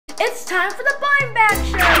It's time for the Blind Bag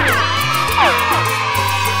Show!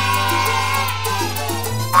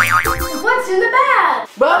 What's in the bag?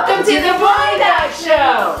 Welcome to the Blind Bag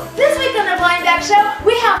Show! This week on the Blind Bag Show,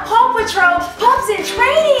 we have Paw Patrol Pups in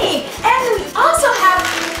Training! And we also have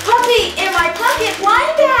Puppy in My Pocket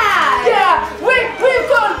Blind Bag! Yeah, we've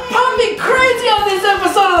gone puppy crazy on this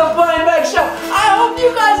episode of the Blind Bag Show! I hope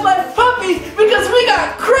you guys like puppies because we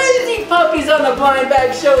got crazy puppies on the Blind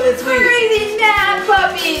Bag Show this week! Crazy mad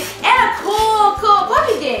puppies! And a cool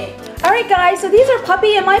puppy game! Alright guys, so these are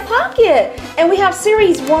Puppy in My Pocket. And we have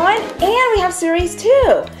Series 1 and we have Series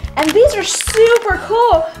 2. And these are super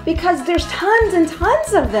cool because there's tons and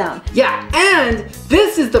tons of them. Yeah, and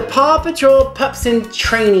this is the Paw Patrol Pups in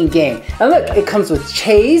Training game. And look, it comes with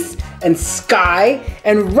Chase and Sky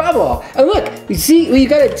and Rubble. And look, you see what you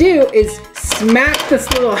gotta do is smack this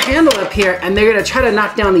little handle up here and they're gonna try to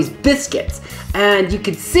knock down these biscuits. And you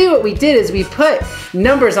can see what we did is we put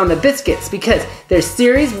numbers on the biscuits because there's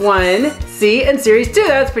Series 1, see, and Series 2.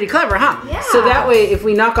 That's pretty clever, huh? Yeah. So that way, if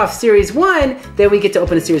we knock off Series 1, then we get to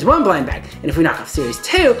open a Series 1 blind bag. And if we knock off Series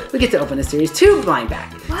 2, we get to open a Series 2 blind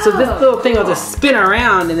bag. Wow, so this little thing will just spin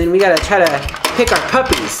around and then we gotta try to pick our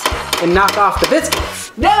puppies and knock off the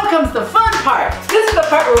biscuits. Now comes the fun part. This is the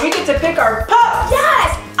part where we get to pick our pups.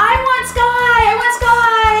 Yes! I want Sky! I want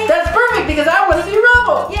Sky! That's perfect because I want to be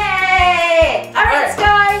Rubble. Yay! Alright,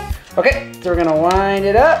 Sky! Okay, so we're gonna wind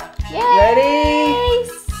it up. Yay! Ready,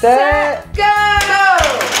 set, go! Oh,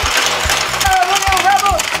 go,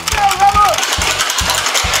 Rubble! Go, Rubble!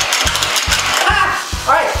 Ah!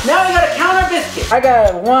 Alright, now we gotta count our biscuits. I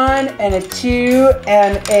got a 1 and a 2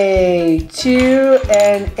 and a 2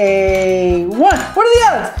 and a 1. What are the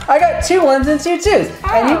odds? I got 2 1s and 2 2s. Oh,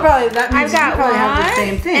 and you probably, that means I've got you probably have the 1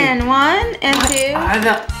 same thing. and 1 and 2 and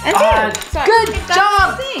 2. So good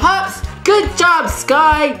job, Pups! Good job,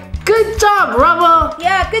 Sky! Good job, Rubble!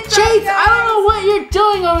 Yeah, good job, Chase, guys. I don't know what you're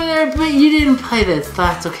doing over there, but you didn't play this.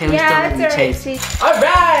 That's okay, we still love you, Chase.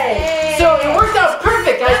 Alright! Yay. So it worked out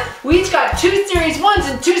perfect, guys. We each got 2 Series 1s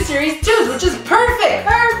and 2 Series 2s, which is perfect!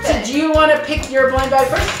 Perfect! So do you want to pick your blind bag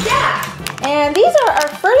first? Yeah! And these are our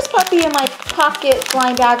first Puppy in My Pocket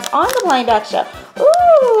blind bags on the Blind Bag Show.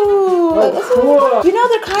 Ooh! Oh, cool! You know,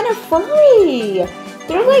 they're kind of furry.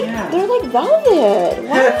 They're like, they're like velvet.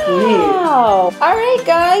 Wow. That's neat. All right,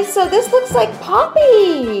 guys. So this looks like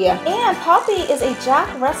Poppy, and Poppy is a Jack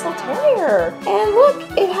Russell Terrier. And look,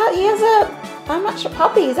 he has a. I'm not sure.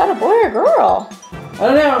 Poppy, is that a boy or a girl? I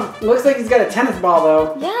don't know. Looks like he's got a tennis ball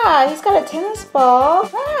though. Yeah, he's got a tennis ball.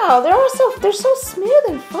 Wow, they're so smooth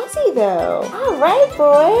and fuzzy though. All right,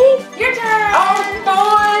 boy. Your turn. Oh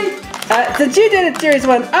boy! Since you did a Series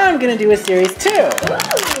 1, I'm gonna do a Series 2.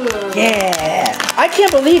 Ooh. Yeah. I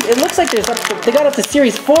can't believe it looks like they got up to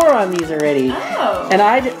Series 4 on these already. Oh. And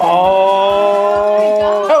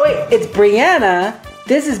oh wait, it's Brianna.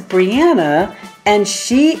 This is Brianna, and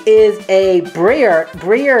she is a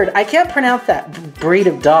Briard. I can't pronounce that breed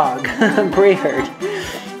of dog, Briard.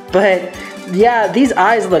 But yeah, these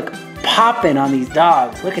eyes look popping on these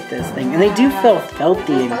dogs. Look at this thing, and they do feel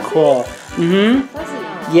filthy and cool.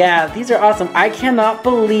 Yeah, these are awesome. I cannot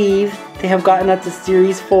believe they have gotten up to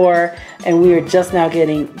Series 4, and we are just now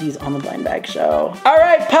getting these on the Blind Bag Show. All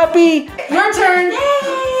right, Puppy, your turn.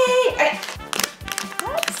 Yay! Okay.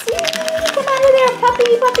 Let's see. Come out of there,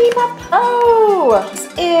 Puppy, Pup. Oh, this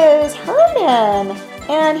is Herman,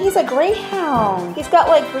 and he's a greyhound. He's got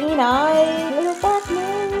like green eyes, little black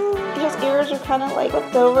nose. His ears are kind of like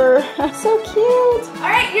flipped over. So cute. All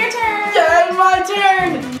right, your turn. Yeah, my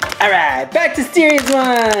turn. All right, back to Series 1.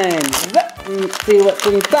 Let's see what's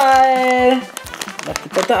inside.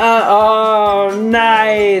 Oh,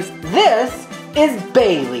 nice. This is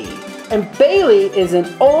Bailey. And Bailey is an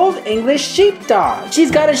old English sheepdog. She's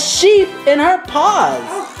got a sheep in her paws.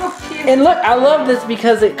 Oh, cute. And look, I love this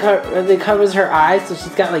because it covers her eyes. So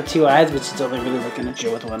she's got like 2 eyes, but she's only really looking at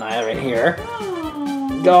you with 1 eye right here.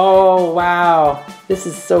 Oh, wow. This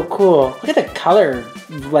is so cool. Look at the color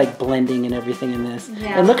like blending and everything in this.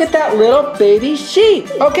 Yeah. And look at that little baby sheep.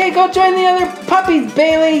 Okay, go join the other puppies,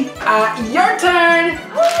 Bailey. Your turn.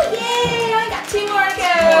 Oh, yay. I got 2 more to go.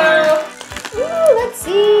 Ooh, let's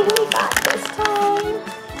see who we got this time.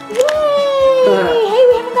 Yay. Hey,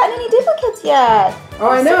 we haven't gotten any duplicates yet. Oh,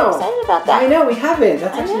 I know. I'm so excited about that. I know, we haven't.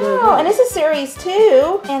 That's actually really good. And this is Series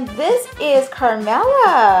 2. And this is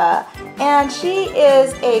Carmella. And she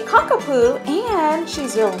is a Cocapoo, and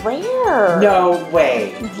she's a rare. No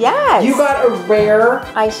way. Yes. You got a rare?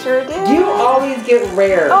 I sure did. You always get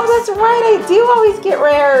rares. Oh, that's right. I do always get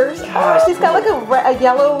rares. Gosh, oh, she's got like a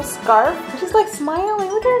yellow scarf. She's like smiling.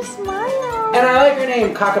 Look at her smile. And I like her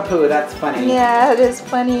name, Cocapoo. That's funny. Yeah, it is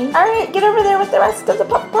funny. All right, get over there with the rest of the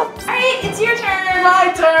pups. All right, it's your turn.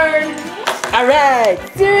 My turn. All right,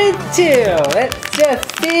 series 2. Let's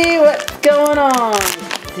just see what's going on.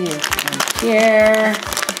 Let's see what's here.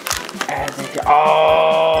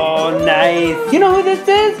 Oh, nice. You know who this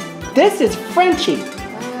is? This is Frenchy.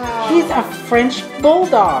 Wow. He's a French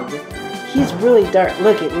bulldog. He's really dark.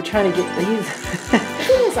 Look, we're trying to get, Look at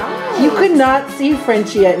his eyes. You could not see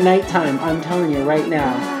Frenchy at nighttime, I'm telling you right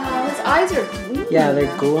now. Wow, his eyes are green. Yeah,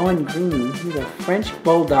 they're glowing green. He's a French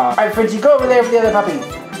bulldog. All right, Frenchy, go over there with the other puppies.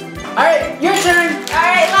 All right, your turn. All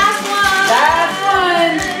right, last one. Last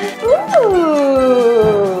one.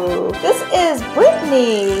 Ooh, this is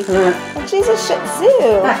Brittany. And she's a Shih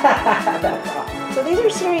Tzu. That's awesome. So these are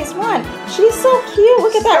series 1. She's so cute.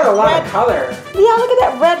 Look at that got a lot red of color. Yeah, look at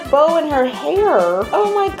that red bow in her hair.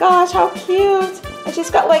 Oh my gosh, how cute. And she's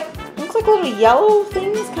got like, looks like little yellow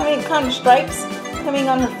things coming, kind of stripes coming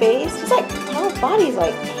on her face. She's like, her whole body's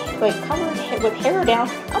like covered with hair down,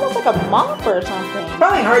 almost like a mop or something.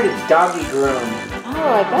 Probably hard to doggy groom.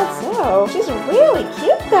 Oh, I bet so. She's really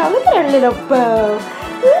cute though. Look at her little bow.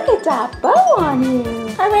 Look at that bow on you.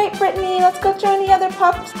 All right, Brittany, let's go join the other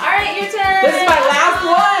pups. All right, your turn. This is my last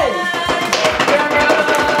one.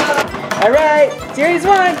 All right, series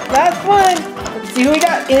 1, last one. Let's see who we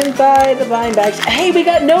got inside the blind bag. Hey, we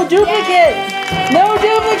got no duplicates. No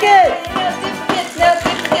duplicates. No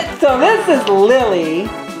duplicates. So this is Lily.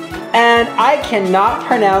 And I cannot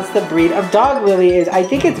pronounce the breed of dog Lily is. I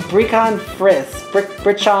think it's Bichon Frise.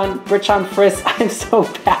 Bichon Frise. I'm so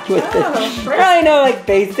bad with this. I know like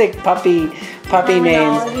basic puppy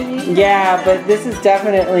names. Yeah, but this is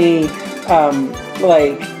definitely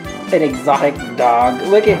like an exotic dog.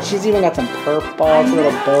 Look at, she's even got some purple,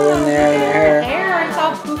 little bow in there in her hair. It's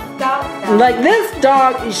all poofed out. Like this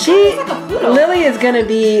dog, Lily is gonna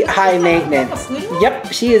be high maintenance.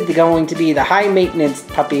 Yep, she is going to be the high maintenance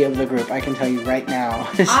puppy of the group. I can tell you right now.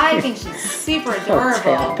 I think she's super adorable.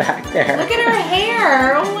 Tail back there. Look at her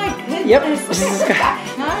hair. Oh my goodness. Yep.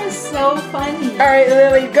 That is so funny. All right,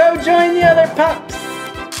 Lily, go join the other pups.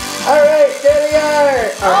 All right, there they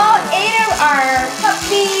are. All 8 of our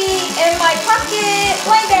puppy in my pocket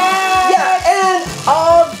blind bag. Yeah, and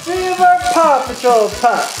all 3 of our Paw Patrol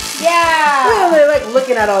Pups. Yeah. Well, they're like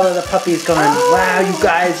looking at all of the puppies going, wow, you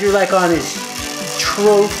guys, you're like on this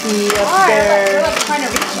trophy up there. They're like trying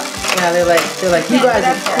to reach them. Yeah, they're like, you guys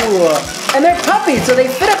are cool. And they're puppies, so they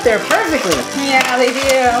fit up there perfectly. Yeah, they do.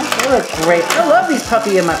 They look great. I love these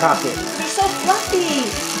puppies in my pocket. They're so fluffy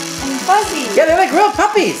and fuzzy. Yeah, they're like real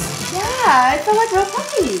puppies. Yeah, I feel like real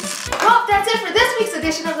puppies. Well, that's it for this week's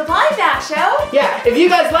edition of the Blind Bag Show. Yeah, if you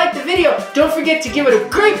guys liked the video, don't forget to give it a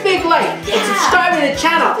great big like and subscribe to the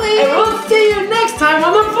channel. Please. And we'll see you next time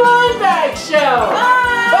on the Blind Bag Show.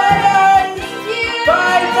 Bye. Bye, guys. Thank you.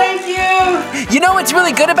 Bye, thank you. You know what's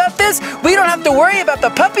really good about this? We don't have to worry about the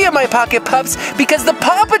puppy in my pocket pups because the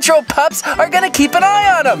Paw Patrol pups are gonna keep an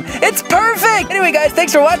eye on them. It's perfect. Anyway, guys,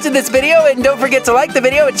 thanks for watching this video, and don't forget to like the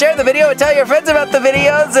video and share the video and tell your friends about the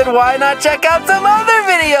videos, and why not check out some other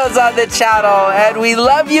videos on the channel. And we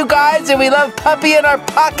love you guys, and we love Puppy in our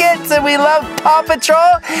pockets, and we love Paw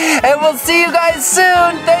Patrol, and we'll see you guys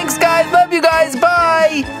soon. Thanks, guys. Love you guys.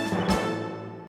 Bye.